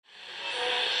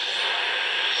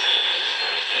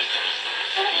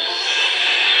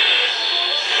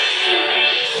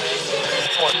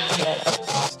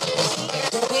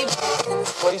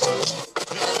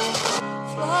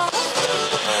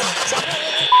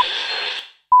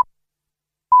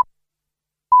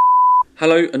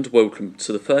Hello and welcome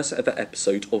to the first ever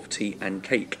episode of Tea and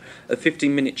Cake, a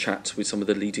 15-minute chat with some of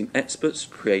the leading experts,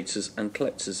 creators and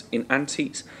collectors in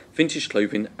antiques, vintage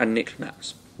clothing and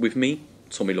knickknacks, with me,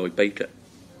 Tommy Lloyd Baker.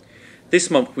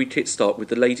 This month we kickstart with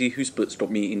the lady whose books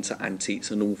got me into antiques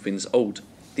and all things old,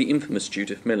 the infamous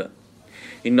Judith Miller.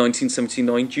 In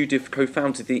 1979, Judith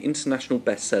co-founded the international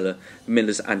bestseller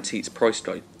Miller's Antiques Price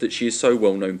Guide that she is so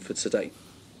well known for today.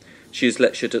 She has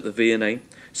lectured at the V&A,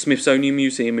 Smithsonian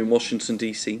Museum in Washington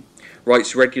DC,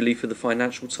 writes regularly for the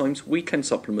Financial Times Weekend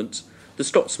Supplement, the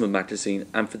Scotsman magazine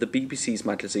and for the BBC's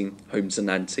magazine Homes and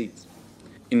Antiques.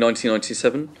 In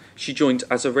 1997, she joined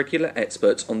as a regular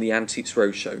expert on the Antiques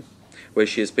Roadshow, where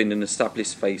she has been an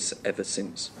established face ever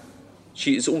since.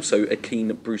 She is also a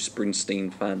keen Bruce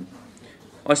Springsteen fan.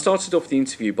 I started off the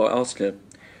interview by asking her,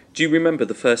 do you remember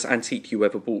the first antique you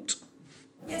ever bought?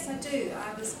 Yes, I do.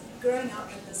 I was growing up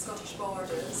in the Scottish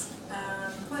borders,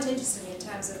 quite interestingly in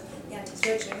terms of the Antiques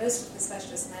Roadshow. Most of the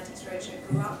specialists in the Antiques Roadshow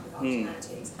grew up with auction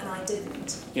antiques, and I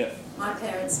didn't. Yeah. My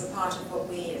parents were part of what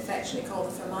we affectionately call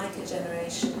the Formica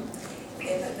generation,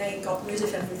 in that they got rid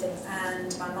of everything,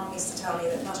 and my mum used to tell me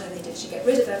that not only did she get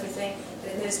rid of everything,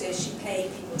 but in those days she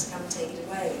paid people to come and take it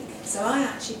away. So I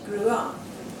actually grew up,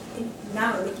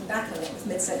 now looking back on it, with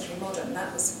mid-century modern,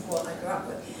 that was what I grew up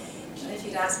with. And if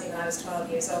you'd asked me when I was 12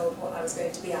 years old what I was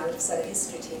going to be, I would have said a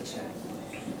history teacher.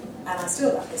 And I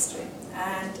still love history.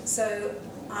 And so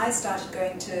I started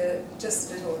going to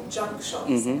just little junk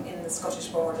shops in the Scottish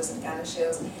borders and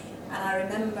Ganeshiels. And I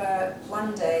remember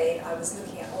one day I was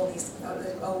looking at all these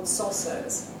old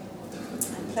saucers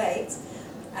and plates,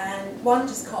 and one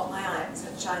just caught my eye. It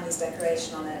had Chinese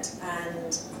decoration on it,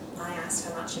 and I asked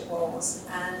how much it was,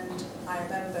 and I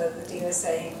remember the dealer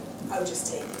saying, "Oh,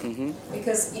 just take it,"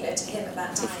 because to him at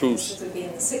that time, this would be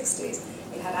in the 60s,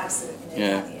 it had absolutely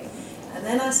no value. And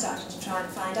then I started to try and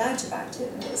find out about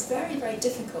it, and it was very, very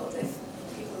difficult. If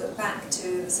people look back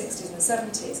to the 60s and the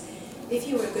 70s, if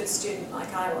you were a good student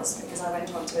like I was, because I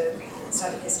went on to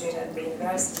study history at Edinburgh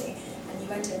University, and you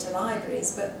went into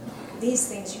libraries, but these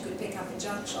things you could pick up in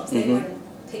junk shops, they weren't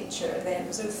pictured, there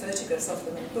was no photographs of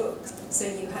them in books, so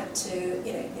you had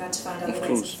to find other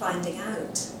ways of finding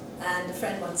out. And a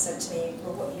friend once said to me,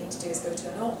 well, what you need to do is go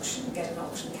to an auction, get an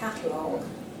auction catalogue,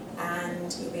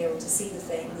 and you'll be able to see the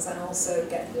things and also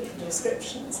get the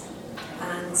descriptions.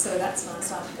 And so that's when I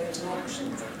started going to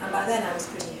auctions, and by then I was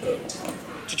pretty hooked.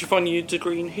 Did you find your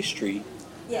degree in history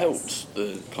helped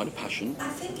the kind of passion? I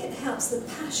think it helps the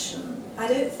passion. I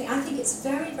think it's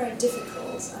very, very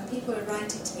difficult, and people are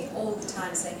writing to me all the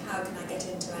time saying, how can I get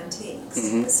into antiques?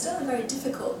 It's still a very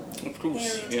difficult area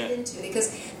to get into,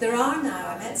 because there are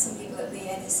now, I met some people at the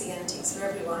NEC Antiques for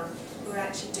Everyone who are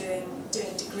actually doing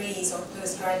degrees or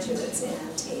postgraduates in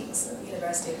antiques at the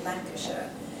University of Lancashire.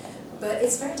 But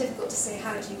it's very difficult to say,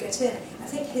 how do you get in? I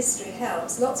think history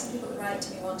helps. Lots of people that write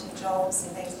to me wanting jobs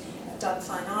and things have done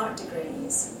fine art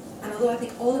degrees. And although I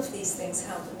think all of these things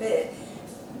help a bit,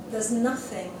 there's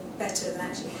nothing better than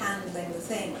actually handling the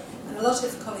thing. And a lot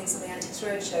of colleagues on the Antiques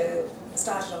Roadshow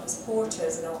started off as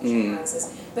porters in auction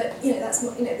houses, but that's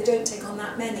not, they don't take on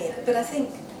that many. But I think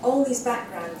all these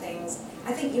background things,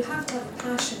 I think you have to have a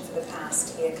passion for the past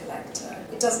to be a collector.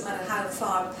 It doesn't matter how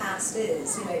far past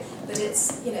is, but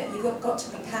it's, you've got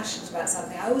to be passionate about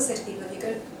something. I always say to people, if you're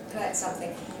going to collect something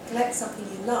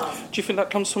you love. Do you think that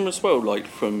comes from as well, like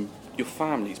from your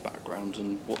family's background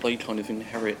and what they kind of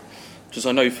inherit? Because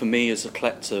I know for me as a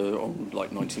collector on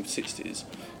like 1960s,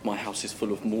 my house is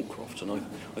full of Moorcroft, and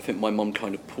I think my mum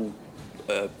kind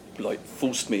of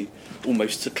forced me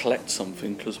almost to collect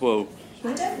something as well.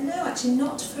 I don't know, actually,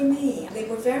 not for me. They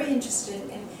were very interested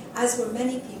in, as were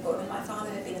many people. I mean, my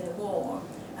father had been in the war,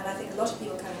 and I think a lot of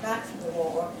people coming back from the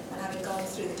war and having gone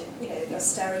through the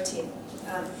austerity,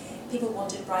 people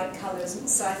wanted bright colours, and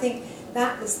so I think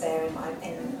that was there in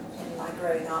my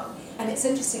growing up. And it's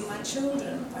interesting, my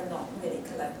children are not really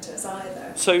collectors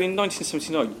either. So in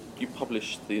 1979, you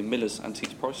published the Miller's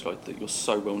Antiques Price Guide that you're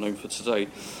so well known for today.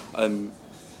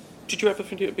 Did you ever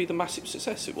think it would be the massive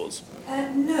success it was?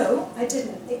 No, I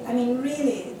didn't.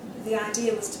 Really, the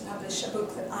idea was to publish a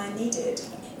book that I needed.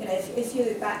 If you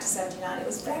look back to 79, it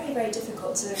was very, very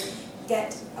difficult to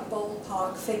get a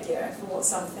ballpark figure for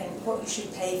what you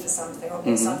should pay for something, or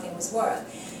what something was worth.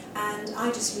 And I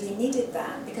just really needed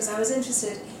that, because I was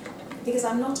interested, because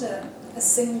I'm not a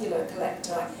singular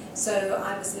collector. So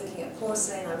I was looking at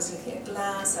porcelain, I was looking at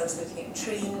glass, I was looking at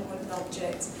treen, wooden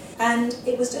objects. And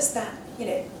it was just that,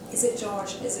 is it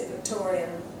Georgian, is it Victorian?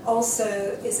 Also,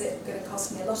 is it going to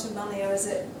cost me a lot of money, or is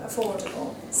it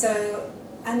affordable? So,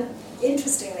 and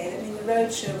interestingly, the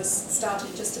Roadshow was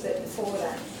started just a bit before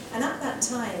that. And at that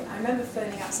time, I remember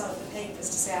phoning up some of the papers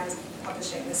to say I was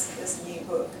publishing this new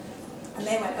book. And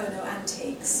they went, oh no,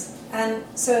 antiques. And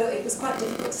so it was quite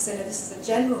difficult to say, no, this is a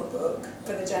general book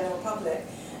for the general public.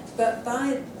 But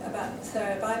by about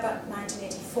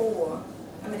 1984,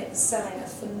 I mean, it was selling a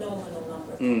phenomenal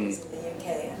number of copies in the UK,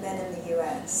 and then in the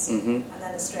US, and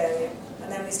then Australia.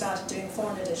 And then we started doing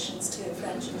foreign editions too,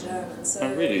 French and German. So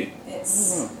oh, really?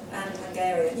 It's and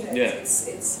Hungarian. You know, yeah.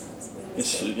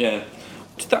 It's really yeah.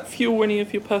 Did that fuel any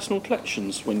of your personal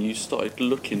collections when you started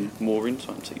looking more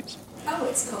into antiques? Oh,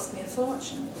 it's cost me a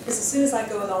fortune. Because as soon as I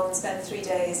go along and spend 3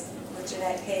 days with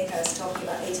Jeanette Hayhurst talking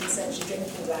about 18th century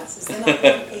drinking glasses, then I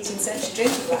want 18th century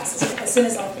drinking glasses. As soon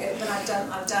as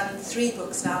I've done 3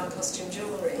 books now on costume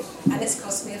jewellery, and it's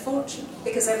cost me a fortune.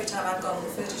 Because every time I've gone on a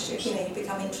photo shoot, you know, you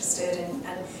become interested in,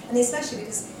 and especially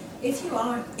because if you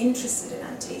are interested in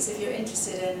antiques, if you're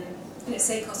interested in, you know,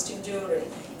 say costume jewellery,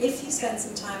 if you spend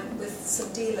some time with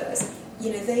some dealers,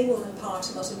 you know, they will impart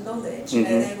a lot of knowledge, you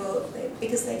know, they will,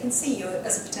 because they can see you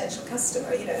as a potential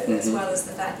customer, you know, as well as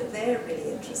the fact that they're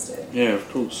really interested. Yeah, of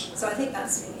course. So I think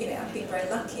that's, you know, I've been very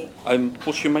lucky.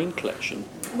 What's your main collection?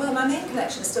 Well, my main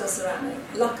collection is still ceramic.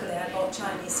 Luckily, I bought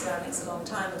Chinese ceramics a long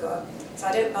time ago, so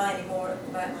I don't buy any more at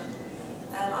the moment.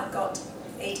 I've got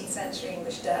 18th century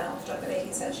English Delft, I've got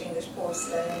 18th century English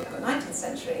porcelain, I've got 19th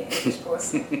century English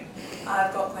porcelain,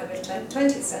 I've got quite a bit of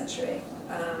 20th century,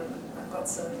 I've got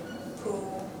some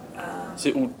pool. Is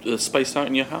it all spaced out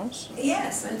in your house?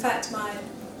 Yes, in fact my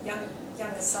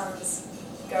youngest son's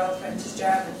girlfriend is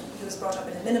German, who was brought up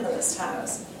in a minimalist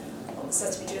house,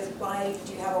 said to me, Judith, why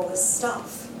do you have all this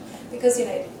stuff? Because, you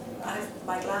know, I have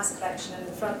my glass collection in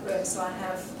the front room, so I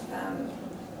have,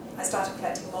 I started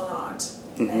collecting Monart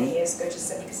many years ago, just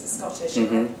simply because it's Scottish,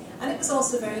 and it was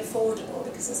also very affordable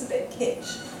because it's a bit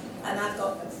kitsch. And I've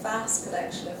got a vast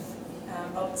collection of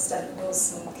Robert Stent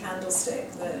Wilson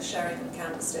candlestick, the Sheringham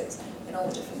candlesticks, in all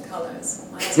different colours.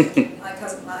 My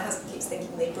husband keeps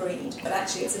thinking they breed, but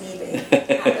actually it's an eBay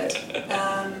habit.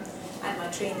 And my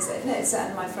trees,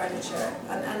 and my furniture,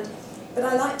 but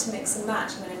I like to mix and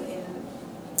match. I mean,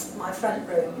 in my front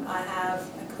room, I have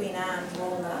a Queen Anne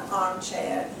walnut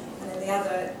armchair, and in the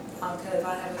other alcove,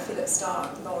 I have a Philip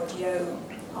Stark Lord Yo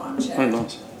armchair. Oh,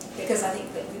 nice. Because I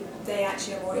think that they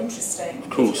actually are more interesting. Of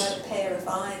course. If you had a pair of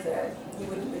either, you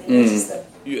wouldn't really notice them.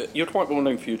 You're quite well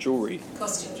known for your jewellery.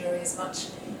 Costume jewellery is much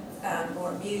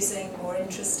more amusing, more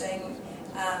interesting.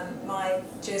 My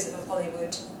Joseph of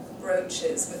Hollywood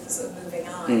brooches with the sort of moving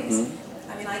eyes.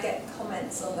 I mean, I get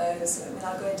comments on those. I mean,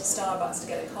 I'll go into Starbucks to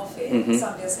get a coffee, and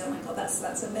somebody will say, "Oh my God,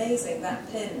 that's amazing!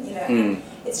 That pin, you know." And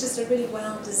it's just a really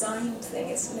well-designed thing.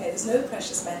 It's, you know, there's no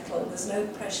precious metal, there's no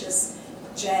precious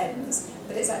gems,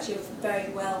 but it's actually a very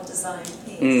well-designed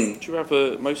piece. Do you have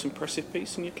a most impressive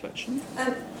piece in your collection?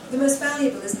 The most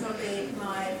valuable is probably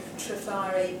my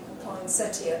Trifari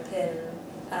poinsettia pin,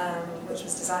 which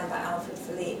was designed by Alfred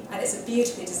Philippe, and it's a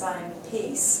beautifully designed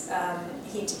piece.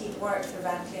 He'd worked for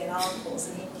Van Cleef & Arpels,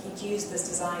 and he'd used this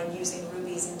design using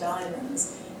rubies and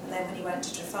diamonds, and then when he went to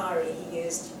Trifari he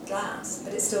used glass,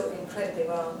 but it's still incredibly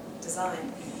well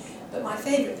designed. But my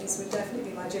favourite piece would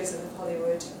definitely be my Joseph of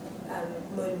Hollywood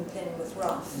moon pin with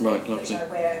ruff, which I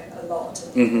wear a lot,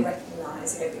 and people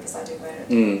recognise, you know, because I do wear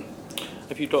it.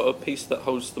 Have you got a piece that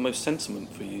holds the most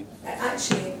sentiment for you?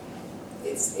 Actually,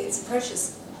 it's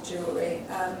precious jewellery.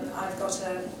 I've got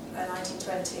a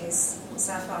 1920s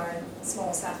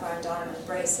small sapphire and diamond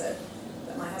bracelet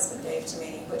that my husband gave to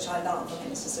me, which I love. I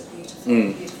mean, it's just a beautiful,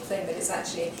 beautiful thing. But it's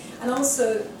actually, and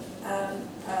also,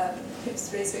 it was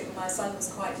really sweet. When my son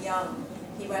was quite young,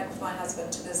 he went with my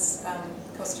husband to this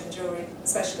costume jewellery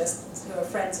specialist who are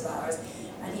friends of ours,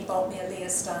 and he bought me a Leah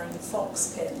Stein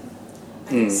fox pin.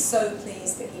 And he was so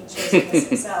pleased that he'd chosen this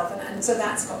himself, and so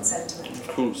that's got sentiment. Of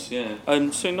course, yeah.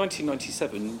 So in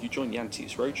 1997, you joined the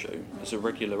Antiques Roadshow as a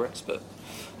regular expert,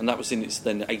 and that was in its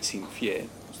then 18th year.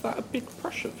 Was that a big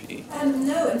pressure for you?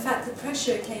 No, in fact, the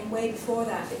pressure came way before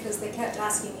that, because they kept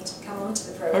asking me to come onto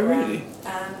the programme. Oh, really?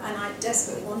 And I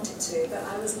desperately wanted to, but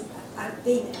I've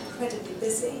been incredibly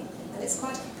busy, and it's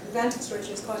quite, the Antiques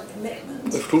Roadshow is quite a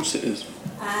commitment. Of course it is.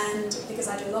 And because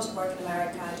I do a lot of work in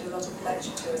America, I do a lot of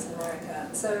collection tours in America.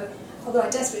 So, although I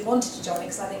desperately wanted to join it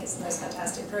because I think it's the most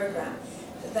fantastic programme,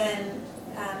 but then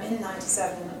in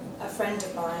 '97, a friend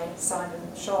of mine, Simon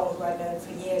Shaw, who I've known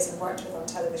for years and worked with on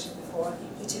television before,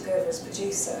 he took over as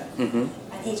producer, and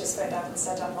he just phoned up and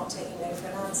said, "I'm not taking no for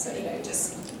an answer, you know,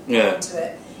 just go on to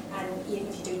it, and even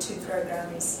if you do 2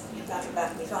 programmes,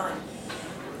 that'll be fine."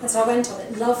 And so I went on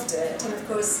it, loved it, and of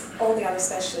course all the other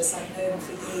specialists I've known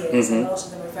for years, and a lot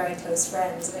of them were very close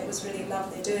friends, and it was really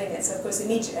lovely doing it. So of course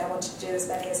immediately I wanted to do as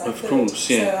many as I could. Of course,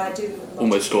 yeah. So I do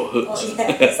almost got hooked. Oh,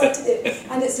 yeah, yes, I did.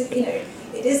 And it's, you know,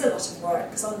 it is a lot of work,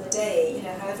 because on the day, you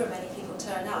know, however many people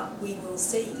turn up, we will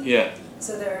see. Yeah.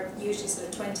 So there are usually sort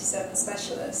of 27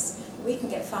 specialists. We can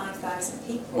get 5,000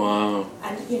 people. Wow.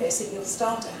 And, you know, so you'll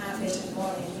start at 8:30 in the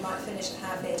morning and you might finish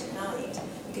at 8:30 at night,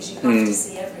 because you have to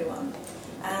see everyone.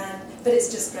 But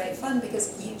it's just great fun,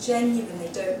 because you genuinely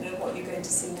don't know what you're going to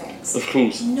see next. Of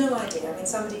course. No idea. I mean,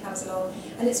 somebody comes along,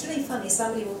 and it's really funny.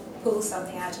 Somebody will pull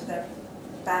something out of their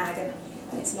bag, and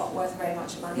it's not worth very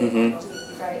much money, or not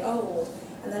even very old.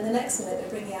 And then the next minute they're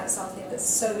bringing out something that's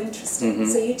so interesting.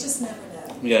 So you just never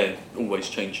know. Yeah, it always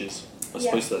changes. I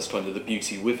suppose that's kind of the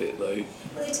beauty with it, though.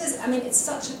 Well, it is. I mean, it's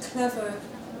such a clever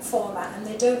format, and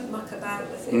they don't muck about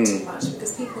with it too much,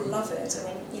 because people love it. I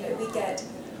mean, you know, we get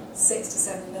 6 to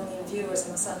 7 million viewers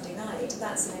on a Sunday night.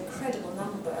 That's an incredible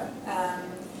number.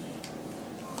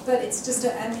 But it's just,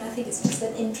 I think it's just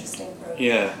an interesting program.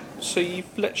 Yeah. So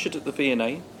you've lectured at the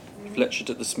V&A, you've lectured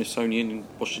at the Smithsonian in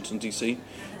Washington, D.C.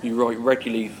 You write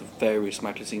regularly for various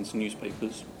magazines and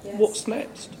newspapers. Yes. What's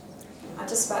next? I'm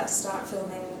just about to start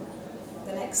filming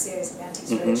the next series of the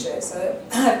Antiques Roadshow. So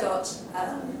I've got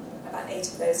about 8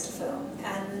 of those to film.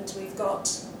 And we've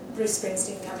got Bruce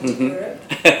Springsteen coming to Europe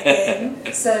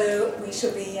again, so we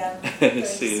shall be going to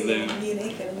see him in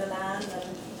Munich and Milan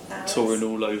and Paris. Touring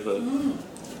all over.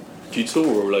 Do you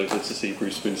tour all over to see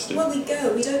Bruce Springsteen? Well, we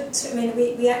go. We don't. I mean,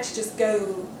 we actually just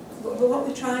go. But what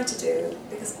we try to do,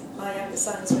 because my youngest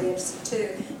son's really interested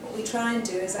too, what we try and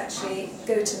do is actually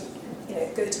go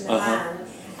to Milan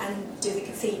and do the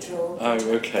cathedral,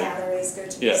 go to galleries, go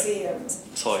to museums.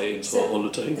 Tie it into our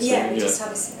holiday. Yeah, we just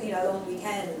have a long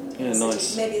weekend. Yeah,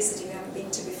 nice. Maybe a city we haven't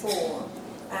been to before,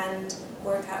 and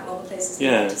work out all the places we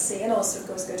want to see, and also, of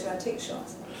course, go to antique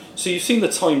shops. So you've seen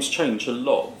the times change a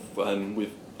lot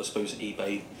with, I suppose,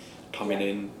 eBay coming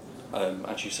in,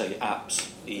 as you say,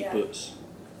 apps, e-books.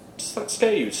 Does that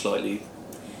scare you slightly?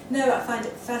 No, I find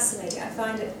it fascinating. I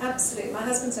find it absolutely... My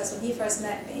husband says when he first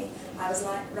met me, I was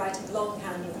like writing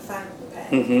longhand with a fountain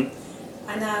pen.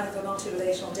 I now have a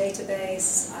multi-relational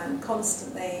database. I'm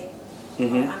constantly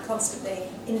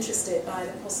interested by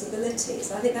the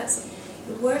possibilities. I think that's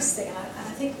the worst thing, and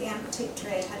I think the antique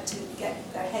trade had to get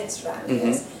their heads around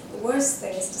this. The worst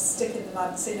thing is to stick in the mud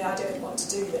and say, no, I don't want to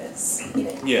do this. You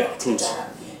know, you've got to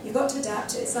adapt. You've got to adapt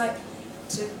to it. It's like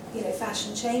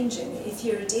fashion changing. If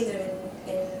you're a dealer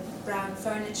in brown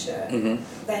furniture,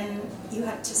 then you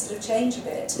had to sort of change a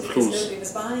bit because nobody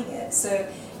was buying it. So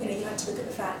you had to look at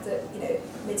the fact that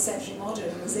mid-century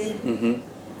modern was in,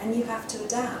 and you have to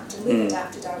adapt. And we've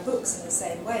adapted our books in the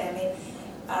same way. I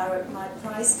mean, my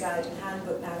price guide and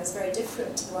handbook now is very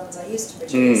different to the ones I used to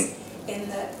produce. In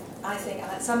that, I think,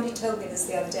 and somebody told me this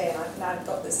the other day, and I've now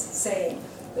got this saying,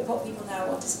 that what people now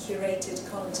want is curated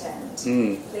content.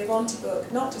 They want a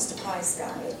book, not just a price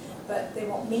guide, but they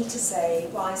want me to say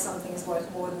why something is worth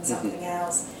more than something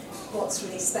else, what's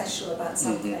really special about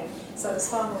something. So there's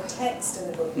far more text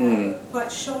in the book now, quite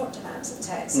short amounts of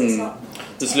text. So it's not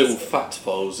there's little fact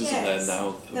files, isn't there,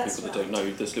 now, for people that right. don't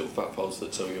know. There's little fact files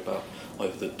that tell you about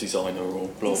either the designer or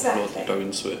blog that go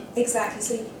into it. Exactly.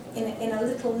 So in a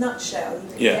little nutshell,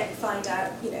 you can find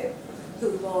out,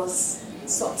 who was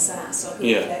Sotsas or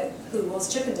who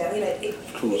was Chippendale. It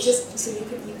just so you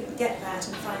could get that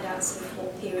and find out sort of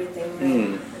what period they were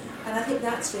in. And I think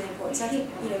that's really important. So I think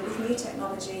with new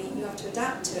technology, you have to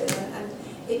adapt to it, and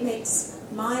it makes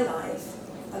my life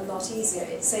a lot easier.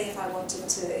 Say if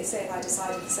I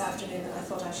decided this afternoon that I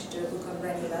thought I should do a book on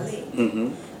René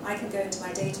Lalique, I can go into my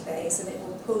database and it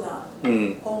will pull up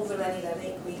all the René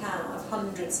Lalique we have,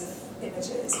 hundreds of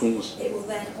images. It will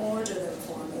then order them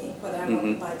for me, whether I want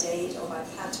them by date or by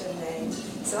pattern name.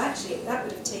 So actually, that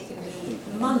would have taken me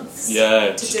months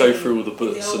to go through all the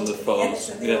books and the files.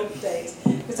 In the old days.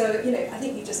 So, I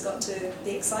think you've just got to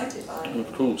be excited by it.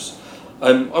 Of course.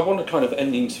 I want to kind of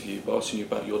end the interview by asking you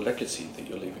about your legacy that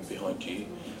you're leaving behind you.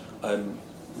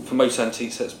 For most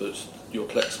antiques experts, your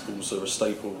collectibles are a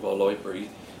staple of our library.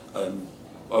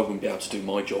 I wouldn't be able to do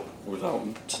my job without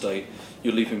them today.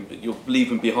 You're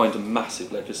leaving behind a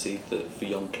massive legacy for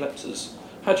young collectors.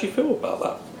 How do you feel about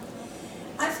that?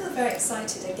 I feel very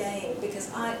excited again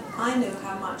because I know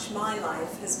how much my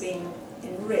life has been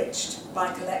enriched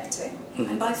by collecting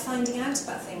and by finding out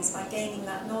about things, by gaining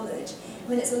that knowledge. I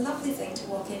mean, it's a lovely thing to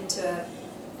walk into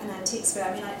an antiques fair.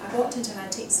 I mean, I walked into an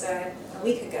antiques fair a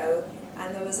week ago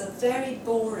and there was a very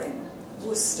boring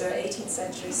Worcester 18th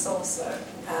century saucer,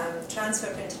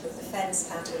 transfer printed with the fence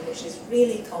pattern, which is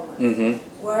really common,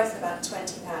 worth about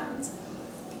 £20.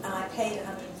 and I paid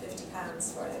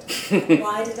 £150 for it.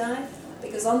 Why did I?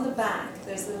 Because on the back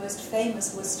there's the most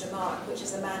famous Worcester mark, which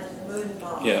is a man in the moon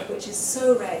mark, which is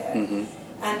so rare.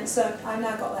 And so I've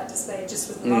now got that displayed just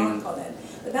with the mark on it.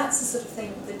 But that's the sort of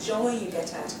thing, the joy you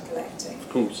get out of collecting. Of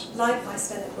course. Like my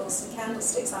Stennett Wilson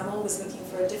candlesticks, I'm always looking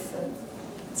for a different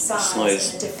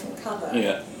size and a different colour.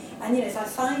 Yeah. And if I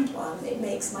find one, it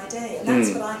makes my day. And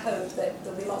that's what I hope, that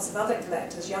there'll be lots of other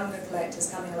collectors, younger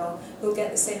collectors coming along, who'll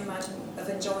get the same amount of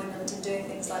enjoyment in doing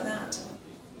things like that.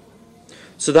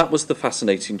 So that was the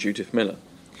fascinating Judith Miller.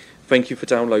 Thank you for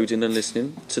downloading and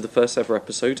listening to the first ever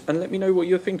episode, and let me know what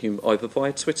you're thinking either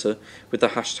via Twitter with the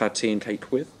hashtag Tea and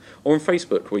Cake With, or on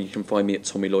Facebook where you can find me at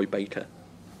Tommy Lloyd Baker.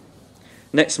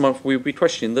 Next month we'll be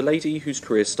questioning the lady whose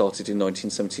career started in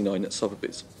 1979 at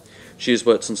Sotheby's. She has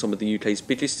worked on some of the UK's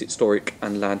biggest historic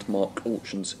and landmark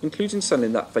auctions, including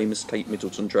selling that famous Kate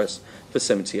Middleton dress for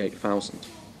 $78,000.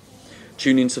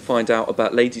 Tune in to find out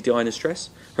about Lady Diana's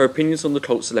dress, her opinions on the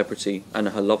cult celebrity, and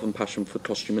her love and passion for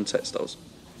costume and textiles.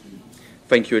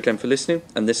 Thank you again for listening,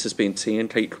 and this has been Tea and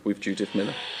Cake with Judith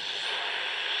Miller.